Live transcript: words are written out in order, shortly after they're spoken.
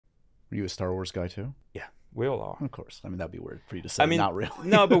Were you a Star Wars guy too? Yeah, we all are. Of course. I mean, that'd be weird for you to say. I mean, not really.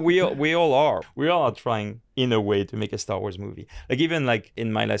 No, but we all are. We all are trying in a way to make a Star Wars movie. Like even like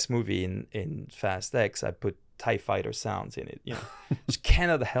in my last movie in Fast X, I put TIE fighter sounds in it. You know, just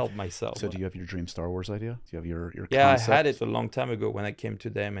cannot help myself. So do you have your dream Star Wars idea? Do you have your Yeah, concept? I had it a long time ago when I came to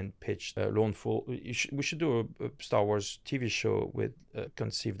them and pitched Lone Wolf. We should do a Star Wars TV show with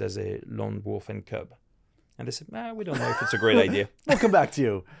conceived as a lone wolf and cub. And they said, we don't know if it's a great idea. We'll come back to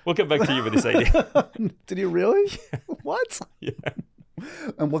you. We'll come back to you with this idea. Did you really? What? Yeah.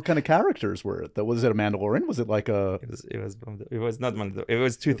 And what kind of characters were it? Was it a Mandalorian? Was it like a... It was not one. It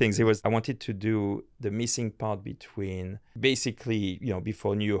was two things. I wanted to do the missing part between basically,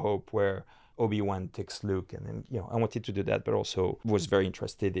 before New Hope, where Obi-Wan takes Luke, and then, I wanted to do that, but also was very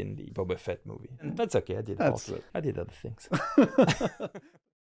interested in the Boba Fett movie. And that's okay. I did other things.